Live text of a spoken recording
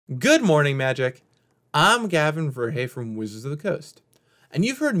Good morning, Magic. I'm Gavin Verhey from Wizards of the Coast, and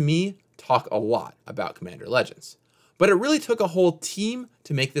you've heard me talk a lot about Commander Legends, but it really took a whole team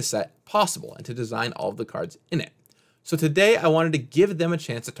to make this set possible and to design all of the cards in it. So today I wanted to give them a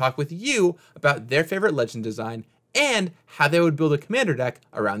chance to talk with you about their favorite Legend design and how they would build a Commander deck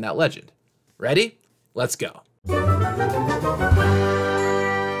around that Legend. Ready? Let's go.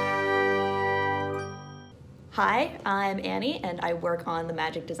 Hi, I'm Annie and I work on the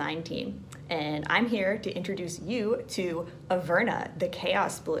Magic design team. And I'm here to introduce you to Averna, the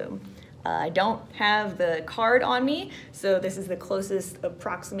Chaos Bloom. I don't have the card on me, so this is the closest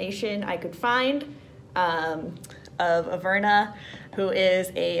approximation I could find of Averna, who is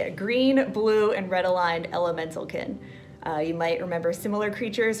a green, blue, and red aligned elementalkin. You might remember similar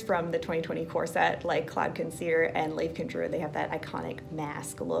creatures from the 2020 core set like Cloud Conceer and Leif Kindred. They have that iconic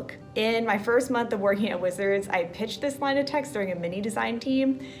mask look. In my first month of working at Wizards, I pitched this line of text during a mini design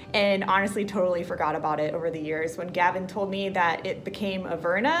team and honestly totally forgot about it over the years. When Gavin told me that it became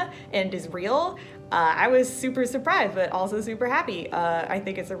Averna and is real, I was super surprised, but also super happy. I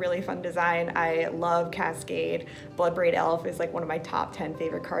think it's a really fun design. I love Cascade. Bloodbraid Elf is like one of my top 10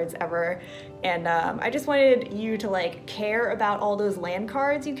 favorite cards ever. And I just wanted you to like care about all those land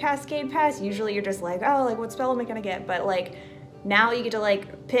cards you cascade past. Usually you're just like, oh, like what spell am I gonna get? But like now you get to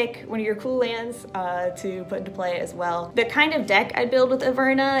like pick one of your cool lands to put into play as well. The kind of deck I'd build with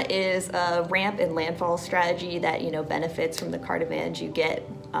Averna is a ramp and landfall strategy that, you know, benefits from the card advantage you get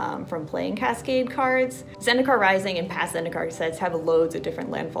from playing Cascade cards. Zendikar Rising and past Zendikar sets have loads of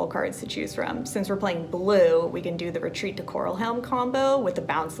different landfall cards to choose from. Since we're playing blue, we can do the Retreat to Coralhelm combo with the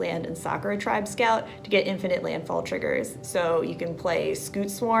Bounce Land and Sakura Tribe Scout to get infinite landfall triggers. So you can play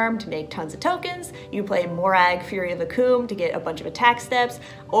Scoot Swarm to make tons of tokens, you play Morag Fury of Akum to get a bunch of attack steps,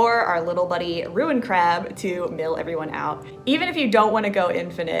 or our little buddy Ruin Crab to mill everyone out. Even if you don't want to go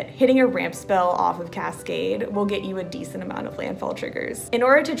infinite, hitting a ramp spell off of Cascade will get you a decent amount of landfall triggers. In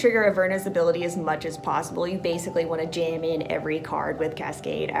order to trigger Averna's ability as much as possible, you basically want to jam in every card with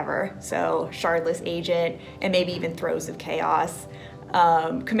Cascade ever. So Shardless Agent and maybe even Throes of Chaos.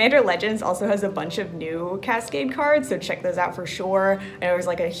 Commander Legends also has a bunch of new Cascade cards, so check those out for sure. And there was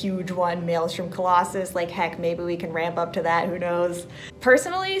like a huge one, Maelstrom Colossus, like heck, maybe we can ramp up to that, who knows.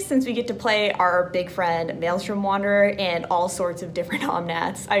 Personally, since we get to play our big friend Maelstrom Wanderer and all sorts of different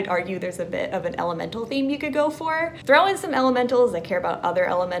Omnats, I'd argue there's a bit of an elemental theme you could go for. Throw in some elementals that care about other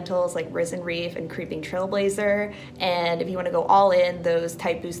elementals like Risen Reef and Creeping Trailblazer, and if you want to go all in, those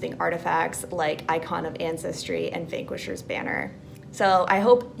type boosting artifacts like Icon of Ancestry and Vanquisher's Banner. So I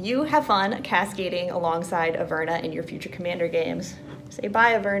hope you have fun cascading alongside Averna in your future Commander games. Say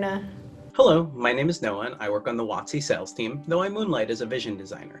bye, Averna. Hello, my name is Noah and I work on the WotC sales team, though I moonlight as a vision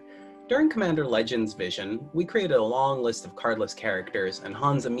designer. During Commander Legends Vision, we created a long list of cardless characters and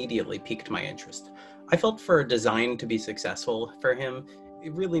Hans immediately piqued my interest. I felt for a design to be successful for him,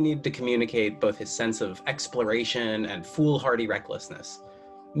 it really needed to communicate both his sense of exploration and foolhardy recklessness.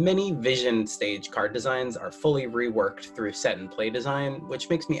 Many Vision stage card designs are fully reworked through set and play design, which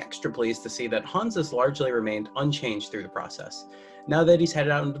makes me extra pleased to see that Hans has largely remained unchanged through the process. Now that he's headed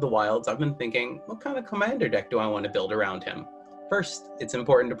out into the wilds, I've been thinking, what kind of commander deck do I want to build around him? First, it's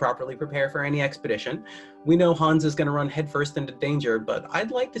important to properly prepare for any expedition. We know Hans is going to run headfirst into danger, but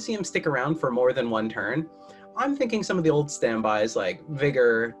I'd like to see him stick around for more than one turn. I'm thinking some of the old standbys like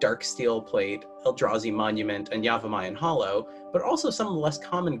Vigor, Darksteel Plate, Eldrazi Monument, and Yavimaya Hollow, but also some of the less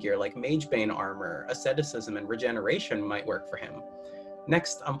common gear like Magebane Armor, Asceticism, and Regeneration might work for him.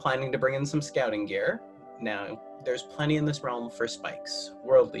 Next, I'm planning to bring in some scouting gear. Now, there's plenty in this realm for spikes.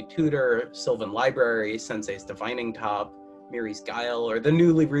 Worldly Tutor, Sylvan Library, Sensei's Divining Top, Miri's Guile, or the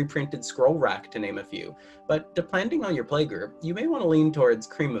newly reprinted Scroll Rack, to name a few. But depending on your playgroup, you may want to lean towards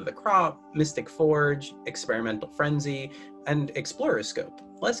Cream of the Crop, Mystic Forge, Experimental Frenzy, and Explorer Scope.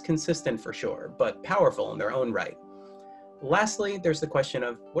 Less consistent for sure, but powerful in their own right. Lastly, there's the question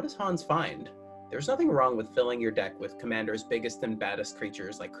of, what does Hans find? There's nothing wrong with filling your deck with Commander's biggest and baddest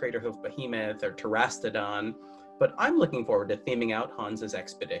creatures like Craterhoof Behemoth or Terastodon, but I'm looking forward to theming out Hans's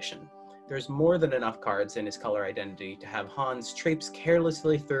expedition. There's more than enough cards in his color identity to have Hans traipse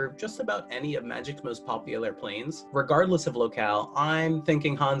carelessly through just about any of Magic's most popular planes. Regardless of locale, I'm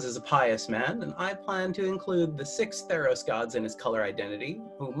thinking Hans is a pious man, and I plan to include the 6 Theros gods in his color identity,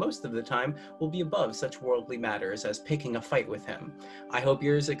 who most of the time will be above such worldly matters as picking a fight with him. I hope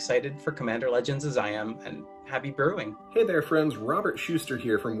you're as excited for Commander Legends as I am, and happy brewing. Hey there friends, Robert Schuster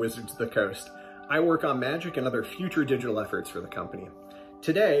here from Wizards of the Coast. I work on Magic and other future digital efforts for the company.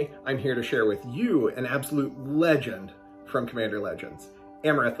 Today, I'm here to share with you an absolute legend from Commander Legends,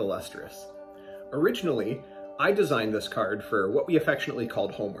 Amareth Illustrious. Originally, I designed this card for what we affectionately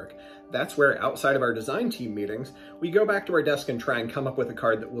called homework. That's where, outside of our design team meetings, we go back to our desk and try and come up with a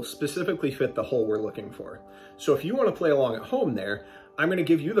card that will specifically fit the hole we're looking for. So if you want to play along at home there, I'm going to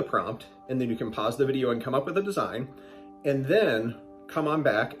give you the prompt, and then you can pause the video and come up with a design, and then come on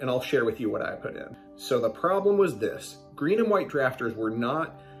back and I'll share with you what I put in. So the problem was this: green and white drafters were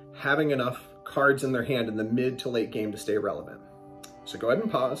not having enough cards in their hand in the mid to late game to stay relevant. So go ahead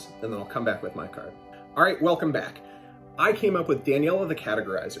and pause, and then I'll come back with my card. All right, welcome back. I came up with Daniela the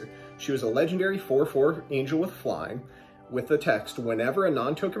Categorizer. She was a legendary 4/4 angel with flying, with the text, whenever a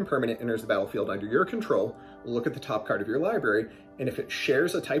non-token permanent enters the battlefield under your control, look at the top card of your library, and if it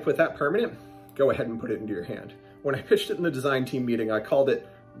shares a type with that permanent, go ahead and put it into your hand. When I pitched it in the design team meeting, I called it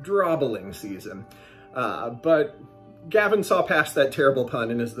Drobbling Season. But Gavin saw past that terrible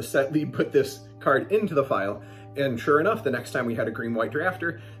pun and as the set lead put this card into the file, and sure enough, the next time we had a green-white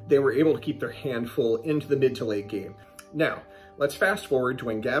drafter, they were able to keep their hand full into the mid to late game. Now, let's fast forward to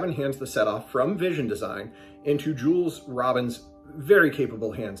when Gavin hands the set off from Vision Design into Jules Robin's very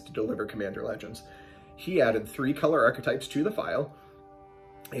capable hands to deliver Commander Legends. He added 3 color archetypes to the file,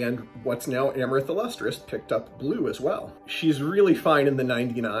 and what's now Amareth Illustrious picked up blue as well. She's really fine in the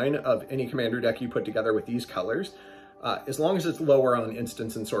 99 of any commander deck you put together with these colors. As long as it's lower on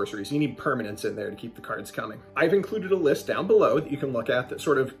instants and sorceries, you need permanents in there to keep the cards coming. I've included a list down below that you can look at that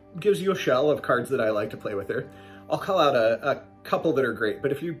sort of gives you a shell of cards that I like to play with her. I'll call out a couple that are great,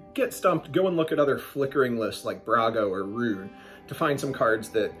 but if you get stumped, go and look at other flickering lists like Brago or Rune to find some cards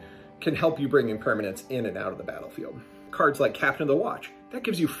that can help you bring impermanents in and out of the battlefield. Cards like Captain of the Watch, that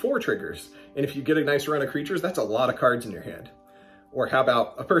gives you 4 triggers, and if you get a nice run of creatures, that's a lot of cards in your hand. Or how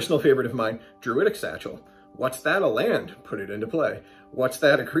about a personal favorite of mine, Druidic Satchel. What's that, a land? Put it into play. What's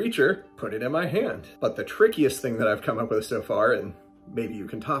that, a creature? Put it in my hand. But the trickiest thing that I've come up with so far, and maybe you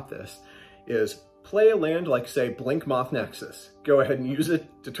can top this, is play a land like, say, Blink Moth Nexus. Go ahead and use it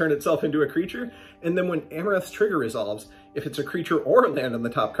to turn itself into a creature, and then when Amareth's trigger resolves, if it's a creature or a land on the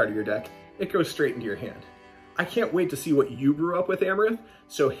top card of your deck, it goes straight into your hand. I can't wait to see what you brew up with Amareth,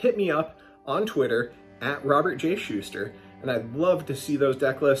 so hit me up on Twitter at Robert J. Schuster, and I'd love to see those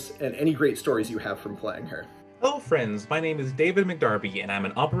deck lists and any great stories you have from playing her. Hello friends, my name is David McDarby and I'm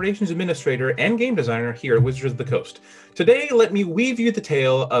an operations administrator and game designer here at Wizards of the Coast. Today, let me weave you the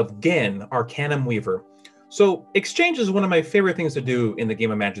tale of Ghen, our Arcanum Weaver. So, exchange is one of my favorite things to do in the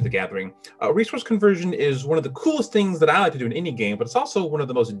game of Magic the Gathering. Resource conversion is one of the coolest things that I like to do in any game, but it's also one of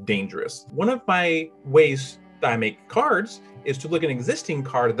the most dangerous. One of my ways that I make cards is to look at an existing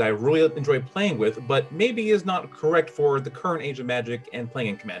card that I really enjoy playing with, but maybe is not correct for the current age of Magic and playing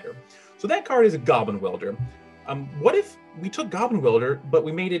in Commander. So that card is a Goblin Welder. What if we took Goblin Welder, but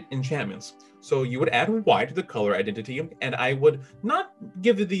we made it enchantments? So you would add white to the color identity, and I would not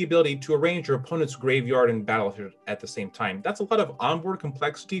give you the ability to arrange your opponent's graveyard and battlefield at the same time. That's a lot of onboard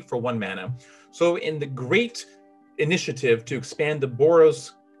complexity for 1 mana. So in the great initiative to expand the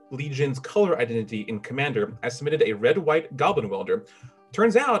Boros Legion's color identity in Commander, I submitted a red-white Goblin Welder.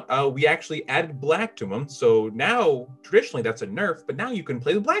 Turns out we actually added black to them, so now traditionally that's a nerf, but now you can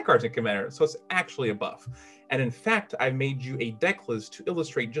play the black cards in Commander, so it's actually a buff. And in fact, I made you a deck list to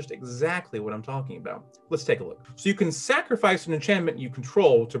illustrate just exactly what I'm talking about. Let's take a look. So you can sacrifice an enchantment you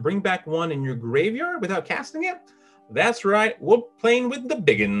control to bring back one in your graveyard without casting it? That's right, we're playing with the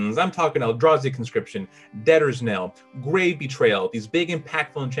biggins. I'm talking Eldrazi Conscription, Debtor's Knell, Grave Betrayal, these big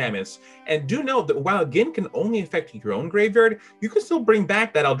impactful enchantments. And do note that while Ghen can only affect your own graveyard, you can still bring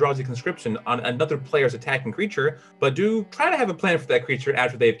back that Eldrazi Conscription on another player's attacking creature, but do try to have a plan for that creature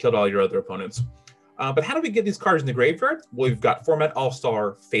after they've killed all your other opponents. But how do we get these cards in the graveyard? Well, we've got Format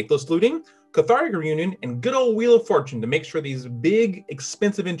All-Star Faithless Looting, Cathartic Reunion, and good old Wheel of Fortune to make sure these big,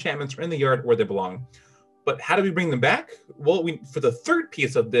 expensive enchantments are in the yard where they belong. But how do we bring them back? Well, for the third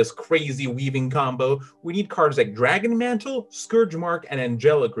piece of this crazy weaving combo, we need cards like Dragon Mantle, Scourge Mark, and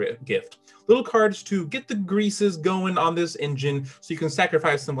Angelic Gift. Little cards to get the greases going on this engine so you can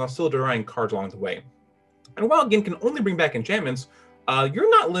sacrifice them while still drawing cards along the way. And while Ghen can only bring back enchantments, you're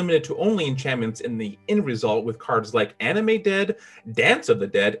not limited to only enchantments in the end result with cards like Animate Dead, Dance of the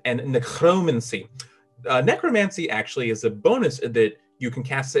Dead, and Necromancy. Necromancy actually is a bonus that you can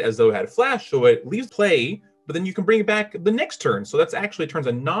cast it as though it had flash, so it leaves play, but then you can bring it back the next turn. So that's actually turns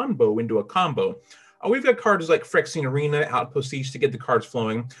a non-bow into a combo. We've got cards like Phyrexian Arena, Outpost Siege to get the cards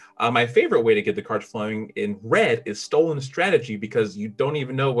flowing. My favorite way to get the cards flowing in red is Stolen Strategy because you don't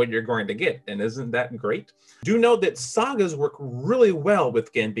even know what you're going to get. And isn't that great? Do note that sagas work really well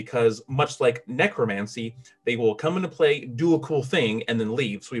with Ghen because much like Necromancy, they will come into play, do a cool thing, and then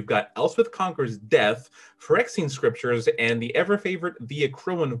leave. So we've got Elspeth Conquers Death, Phyrexian Scriptures, and the ever-favorite The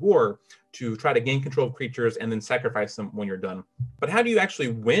Acroan War to try to gain control of creatures and then sacrifice them when you're done. But how do you actually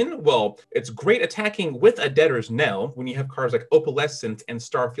win? Well, it's great attacking with a Debtor's Knell when you have cards like Opalescent and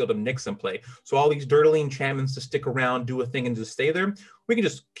Starfield of Nyx in play. So all these dirtily enchantments to stick around, do a thing, and just stay there. We can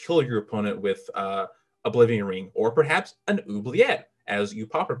just kill your opponent with Oblivion Ring, or perhaps an Oubliette, as you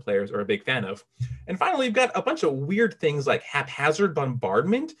Pauper players are a big fan of. And finally, you've got a bunch of weird things like Haphazard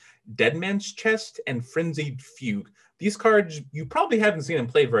Bombardment, Dead Man's Chest, and Frenzied Fugue. These cards you probably haven't seen them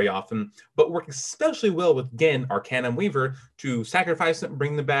played very often, but work especially well with Ghen, Arcanum Weaver, to sacrifice them,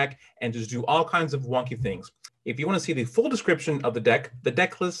 bring them back, and just do all kinds of wonky things. If you want to see the full description of the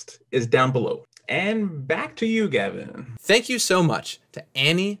deck list is down below. And back to you, Gavin. Thank you so much to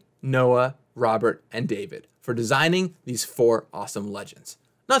Annie, Noah, Robert, and David for designing these 4 awesome legends.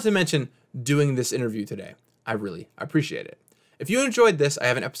 Not to mention doing this interview today. I really appreciate it. If you enjoyed this, I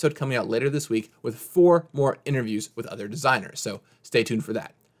have an episode coming out later this week with 4 more interviews with other designers, so stay tuned for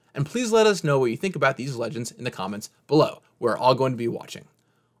that. And please let us know what you think about these legends in the comments below. We're all going to be watching.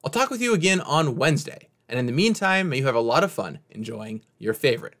 I'll talk with you again on Wednesday, and in the meantime, may you have a lot of fun enjoying your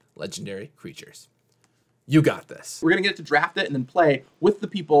favorite legendary creatures. You got this. We're gonna get to draft it and then play with the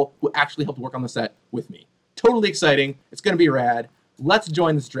people who actually helped work on the set with me. Totally exciting. It's gonna be rad. Let's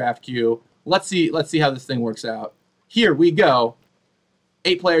join this draft queue. Let's see how this thing works out. Here we go.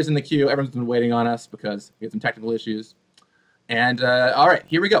 8 players in the queue. Everyone's been waiting on us because we had some technical issues. And all right,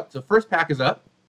 here we go. So first pack is up.